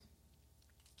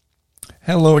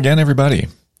Hello again, everybody.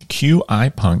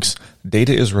 QI Punks,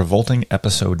 Data is Revolting,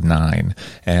 Episode 9.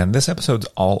 And this episode's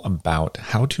all about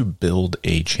how to build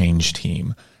a change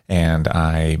team. And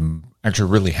I'm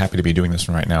actually really happy to be doing this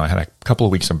one right now. I had a couple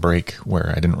of weeks of break where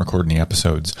I didn't record any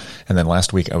episodes. And then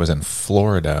last week I was in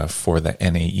Florida for the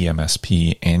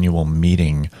NAEMSP annual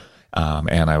meeting.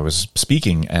 And I was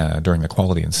speaking during the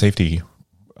quality and safety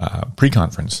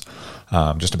pre-conference,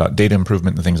 just about data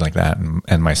improvement and things like that.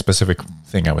 And my specific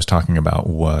thing I was talking about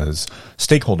was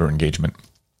stakeholder engagement,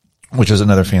 which is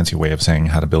another fancy way of saying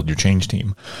how to build your change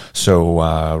team.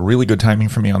 So really good timing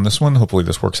for me on this one. Hopefully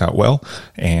this works out well,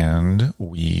 and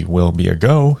we will be a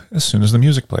go as soon as the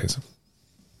music plays.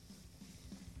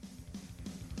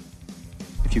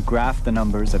 If you graph the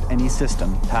numbers of any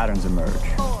system, patterns emerge. 4,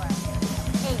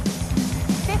 8,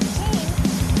 15,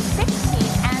 16,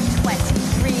 and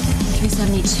 23.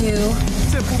 372.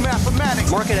 Simple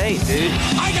mathematics. Mark it 8, dude.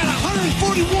 I got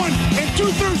 141 and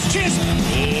 2/3 chance.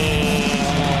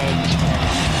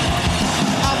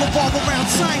 I revolve around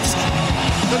science.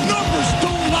 The numbers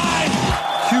don't lie.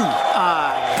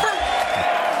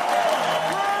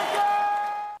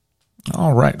 QI.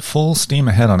 All right, full steam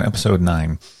ahead on episode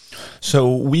 9.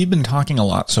 So we've been talking a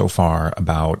lot so far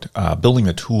about building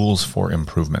the tools for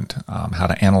improvement, how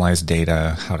to analyze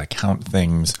data, how to count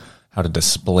things, how to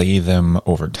display them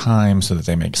over time so that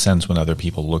they make sense when other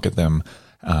people look at them,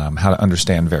 how to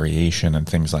understand variation and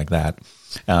things like that.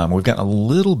 We've gotten a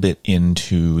little bit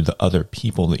into the other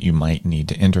people that you might need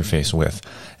to interface with,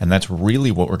 and that's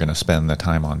really what we're going to spend the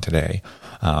time on today.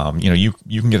 You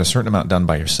can get a certain amount done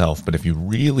by yourself, but if you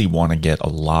really want to get a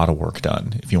lot of work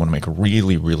done, if you want to make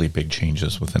really, really big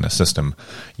changes within a system,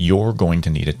 you're going to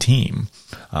need a team.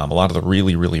 A lot of the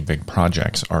really, really big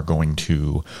projects are going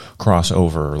to cross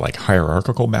over like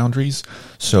hierarchical boundaries.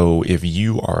 So if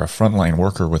you are a frontline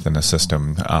worker within a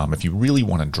system, if you really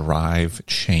want to drive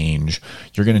change,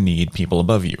 you're going to need people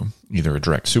above you, either a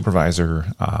direct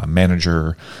supervisor,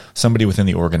 manager, somebody within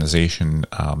the organization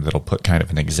that'll put kind of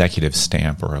an executive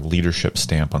stamp or a leadership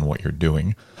stamp on what you're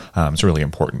doing. It's really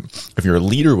important. If you're a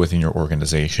leader within your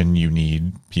organization, you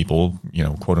need people,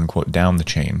 quote unquote, down the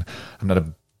chain. I'm not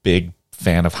a big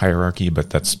fan of hierarchy,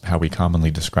 but that's how we commonly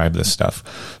describe this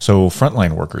stuff. So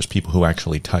frontline workers, people who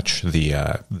actually touch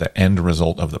the end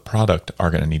result of the product, are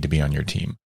going to need to be on your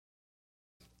team.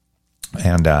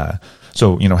 And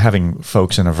so, having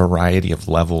folks in a variety of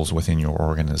levels within your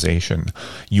organization,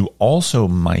 you also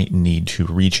might need to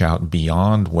reach out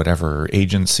beyond whatever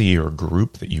agency or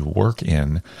group that you work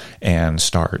in and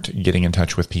start getting in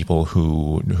touch with people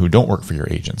who don't work for your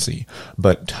agency,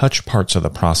 but touch parts of the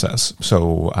process.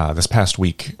 So this past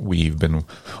week, we've been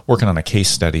working on a case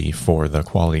study for the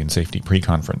quality and safety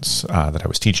pre-conference that I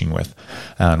was teaching with.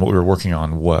 And what we were working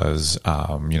on was,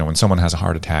 when someone has a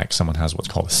heart attack, someone has what's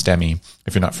called a STEMI.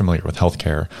 If you're not familiar with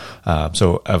healthcare,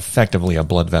 so effectively a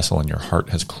blood vessel in your heart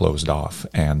has closed off,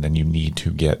 and then you need to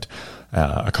get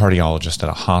a cardiologist at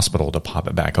a hospital to pop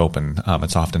it back open.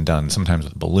 It's often done sometimes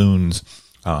with balloons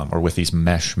or with these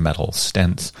mesh metal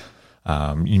stents.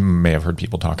 You may have heard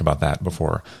people talk about that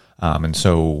before. And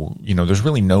so, there's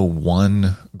really no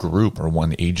one group or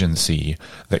one agency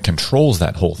that controls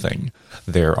that whole thing.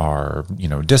 There are,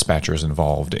 dispatchers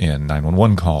involved in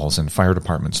 911 calls and fire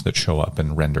departments that show up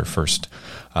and render first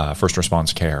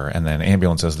response care, and then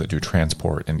ambulances that do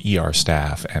transport, and ER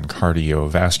staff and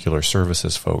cardiovascular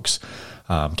services folks,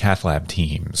 cath lab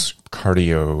teams,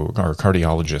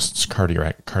 cardiologists,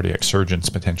 cardiac surgeons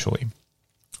potentially.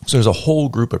 So there's a whole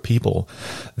group of people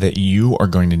that you are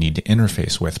going to need to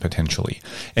interface with potentially.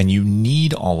 And you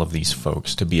need all of these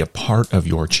folks to be a part of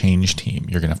your change team.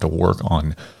 You're going to have to work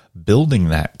on building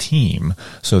that team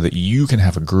so that you can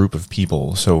have a group of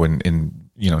people. So in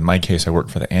my case, I work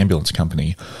for the ambulance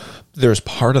company. There's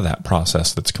part of that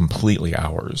process that's completely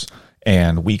ours.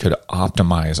 And we could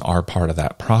optimize our part of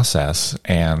that process,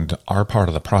 and our part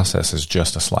of the process is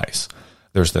just a slice.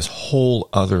 There's this whole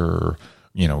other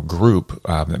group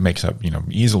that makes up,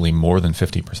 easily more than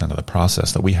 50% of the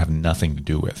process that we have nothing to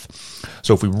do with.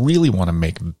 So if we really want to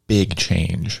make big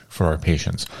change for our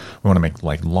patients, we want to make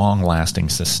like long-lasting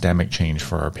systemic change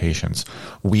for our patients,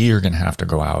 we are going to have to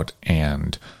go out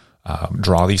and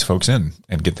draw these folks in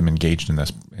and get them engaged in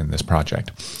this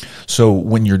project. So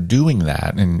when you're doing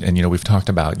that, and we've talked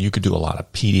about, you could do a lot of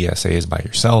PDSAs by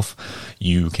yourself.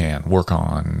 You can work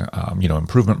on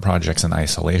improvement projects in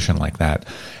isolation like that.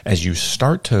 As you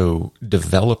start to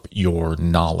develop your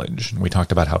knowledge, we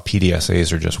talked about how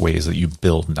PDSAs are just ways that you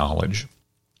build knowledge.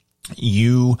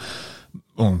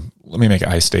 Let me make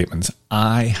I statements.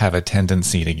 I have a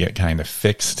tendency to get kind of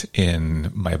fixed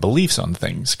in my beliefs on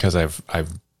things because I've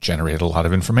generated a lot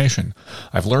of information.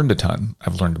 I've learned a ton.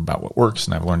 I've learned about what works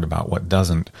and I've learned about what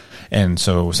doesn't. And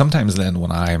so sometimes then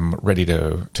when I'm ready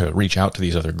to reach out to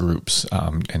these other groups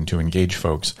and to engage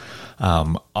folks,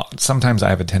 sometimes I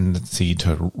have a tendency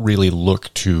to really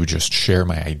look to just share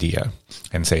my idea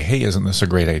and say, hey, isn't this a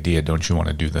great idea? Don't you want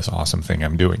to do this awesome thing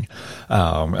I'm doing?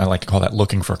 I like to call that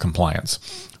looking for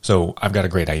compliance. So I've got a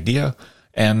great idea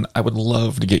and I would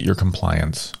love to get your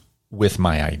compliance with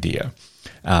my idea.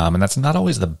 And that's not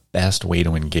always the best way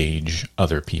to engage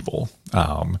other people.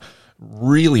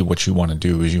 Really what you want to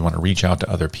do is you want to reach out to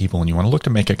other people and you want to look to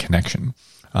make a connection.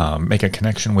 Make a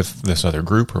connection with this other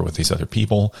group or with these other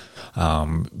people,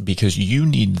 because you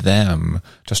need them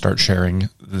to start sharing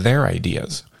their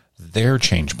ideas, their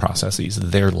change processes,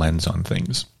 their lens on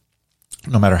things.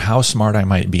 No matter how smart I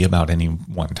might be about any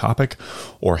one topic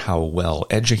or how well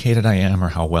educated I am or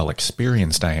how well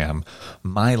experienced I am,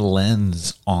 my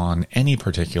lens on any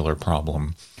particular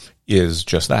problem is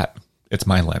just that. It's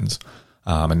my lens.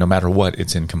 And no matter what,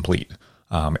 it's incomplete.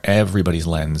 Everybody's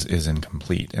lens is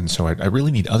incomplete. And so I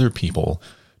really need other people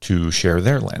to share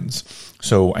their lens.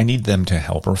 So I need them to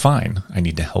help refine. I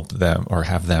need to help them or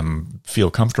have them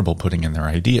feel comfortable putting in their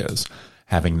ideas,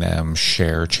 having them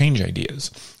share change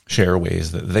ideas, share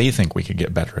ways that they think we could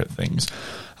get better at things.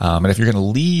 And if you're going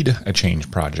to lead a change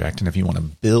project and if you want to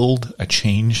build a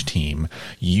change team,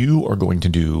 you are going to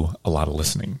do a lot of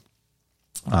listening.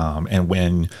 And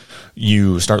when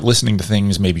you start listening to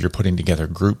things, maybe you're putting together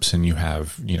groups and you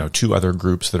have, two other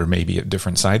groups that are maybe at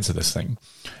different sides of this thing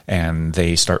and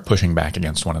they start pushing back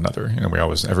against one another.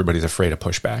 Everybody's afraid of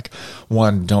pushback.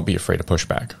 One, don't be afraid of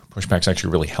pushback. Pushback's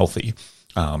actually really healthy.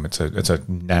 It's a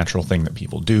natural thing that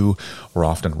people do. We're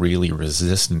often really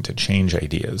resistant to change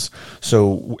ideas.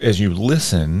 So as you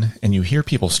listen and you hear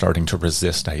people starting to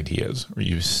resist ideas or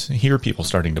you hear people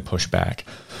starting to push back,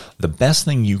 the best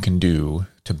thing you can do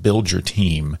to build your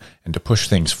team and to push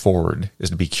things forward is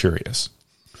to be curious.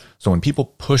 So when people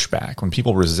push back, when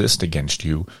people resist against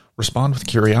you, respond with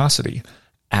curiosity.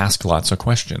 Ask lots of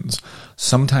questions.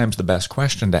 Sometimes the best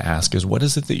question to ask is, what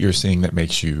is it that you're seeing that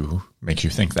makes you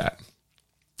think that?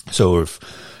 So if,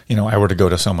 I were to go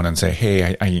to someone and say,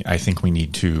 hey, I think we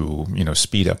need to,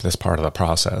 speed up this part of the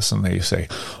process. And they say,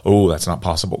 oh, that's not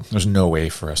possible. There's no way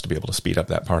for us to be able to speed up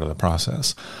that part of the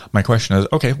process. My question is,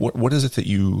 okay, what is it that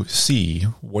you see?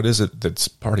 What is it that's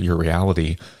part of your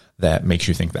reality that makes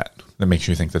you think that makes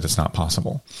you think that it's not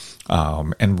possible?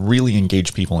 And really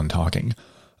engage people in talking.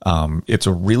 It's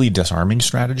a really disarming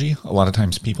strategy. A lot of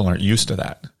times people aren't used to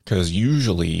that because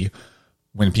usually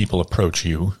when people approach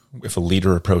you, if a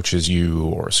leader approaches you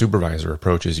or a supervisor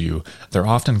approaches you, they're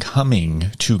often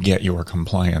coming to get your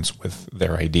compliance with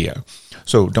their idea.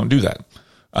 So don't do that.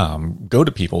 Go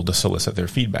to people to solicit their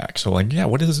feedback. So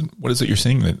what is it you're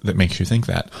seeing that makes you think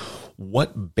that?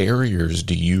 What barriers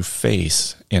do you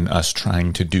face in us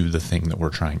trying to do the thing that we're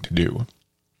trying to do?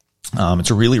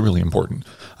 It's really, really important.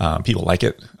 People like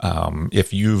it.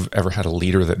 If you've ever had a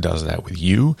leader that does that with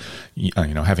you,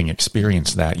 having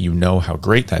experienced that, how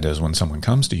great that is when someone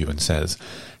comes to you and says,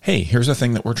 hey, here's a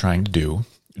thing that we're trying to do.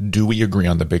 Do we agree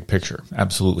on the big picture?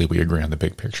 Absolutely, we agree on the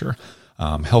big picture.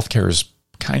 Healthcare is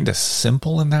kind of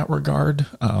simple in that regard,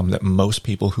 that most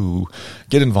people who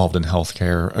get involved in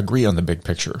healthcare agree on the big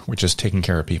picture, which is taking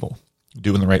care of people.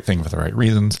 Doing the right thing for the right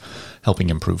reasons, helping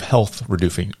improve health,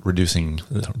 reducing.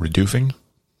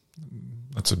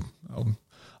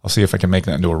 I'll see if I can make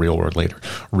that into a real word later.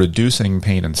 Reducing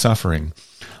pain and suffering.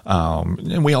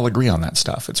 And we all agree on that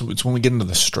stuff. It's when we get into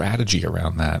the strategy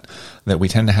around that we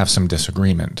tend to have some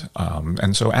disagreement.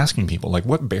 And so asking people,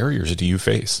 what barriers do you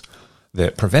face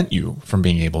that prevent you from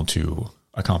being able to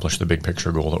accomplish the big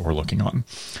picture goal that we're looking on?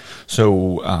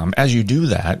 So as you do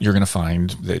that, you're going to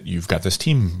find that you've got this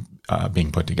team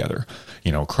being put together,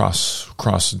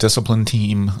 cross discipline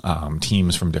team,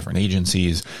 teams from different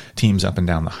agencies, teams up and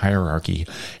down the hierarchy.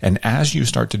 And as you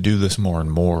start to do this more and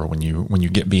more, when you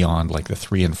get beyond the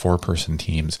 3 and 4 person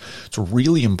teams, it's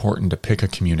really important to pick a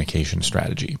communication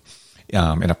strategy.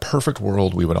 In a perfect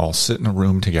world, we would all sit in a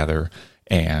room together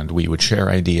and we would share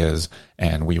ideas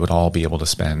and we would all be able to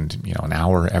spend, an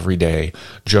hour every day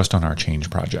just on our change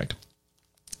project.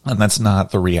 And that's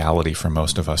not the reality for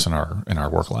most of us in our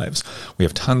work lives. We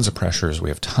have tons of pressures. We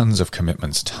have tons of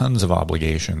commitments, tons of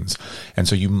obligations. And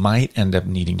so you might end up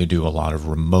needing to do a lot of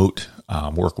remote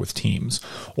work with teams.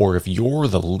 Or if you're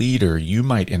the leader, you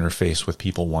might interface with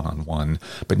people one-on-one,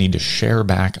 but need to share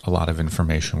back a lot of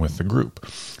information with the group.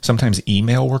 Sometimes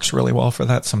email works really well for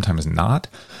that, sometimes not.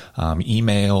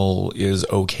 Email is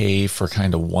okay for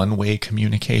kind of one-way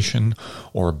communication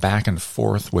or back and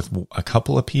forth with a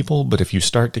couple of people, but if you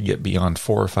start to get beyond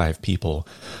 4 or 5 people,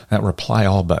 that reply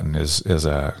all button is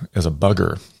a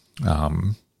bugger.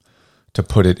 To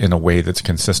put it in a way that's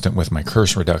consistent with my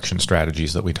curse reduction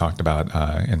strategies that we talked about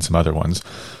in some other ones.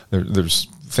 There's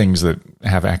things that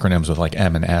have acronyms with like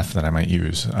M and F that I might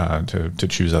use to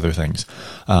choose other things.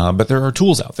 But there are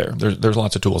tools out there. There's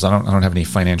lots of tools. I don't have any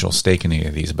financial stake in any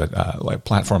of these, but like a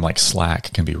platform like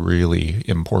Slack can be really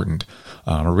important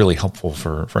or really helpful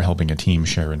for helping a team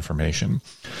share information.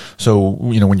 So,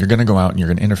 when you're going to go out and you're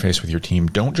going to interface with your team,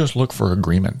 don't just look for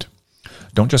agreement.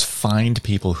 Don't just find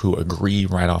people who agree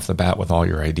right off the bat with all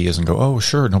your ideas and go, oh,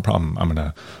 sure, no problem. I'm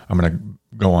gonna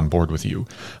go on board with you.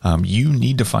 You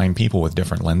need to find people with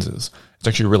different lenses. It's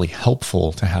actually really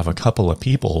helpful to have a couple of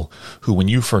people who, when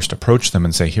you first approach them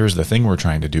and say, here's the thing we're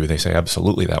trying to do, they say,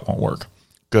 absolutely, that won't work.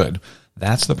 Good.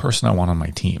 That's the person I want on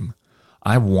my team.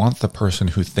 I want the person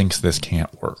who thinks this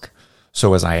can't work.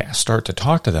 So as I start to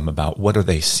talk to them about what are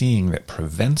they seeing that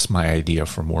prevents my idea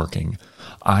from working,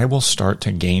 I will start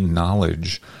to gain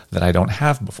knowledge that I don't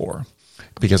have before.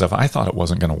 Because if I thought it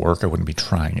wasn't going to work, I wouldn't be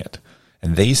trying it.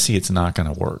 And they see it's not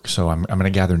going to work. So I'm going to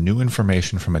gather new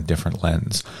information from a different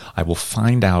lens. I will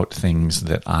find out things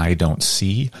that I don't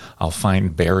see. I'll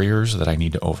find barriers that I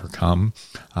need to overcome.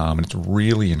 And it's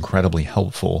really incredibly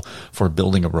helpful for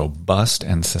building a robust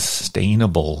and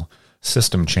sustainable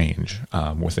system change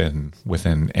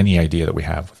within any idea that we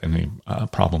have, within any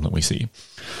problem that we see.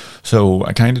 So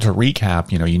kind of to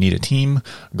recap, you need a team,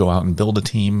 go out and build a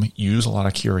team, use a lot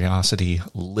of curiosity,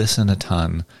 listen a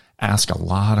ton, ask a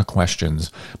lot of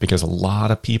questions, because a lot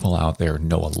of people out there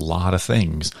know a lot of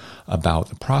things about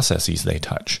the processes they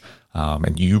touch.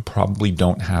 And you probably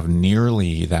don't have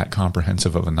nearly that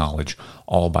comprehensive of a knowledge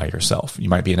all by yourself. You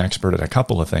might be an expert at a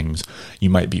couple of things. You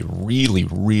might be really,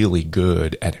 really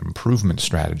good at improvement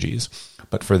strategies.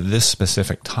 But for this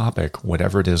specific topic,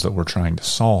 whatever it is that we're trying to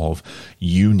solve,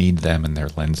 you need them and their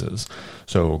lenses.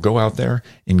 So go out there,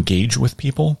 engage with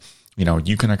people.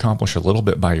 You can accomplish a little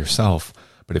bit by yourself,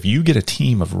 but if you get a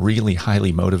team of really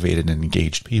highly motivated and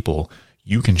engaged people,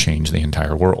 you can change the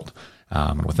entire world.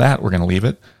 And with that, we're going to leave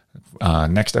it.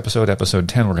 Next episode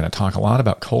 10, we're going to talk a lot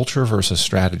about culture versus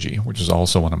strategy, which is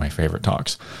also one of my favorite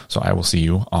talks. So I will see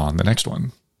you on the next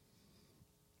one.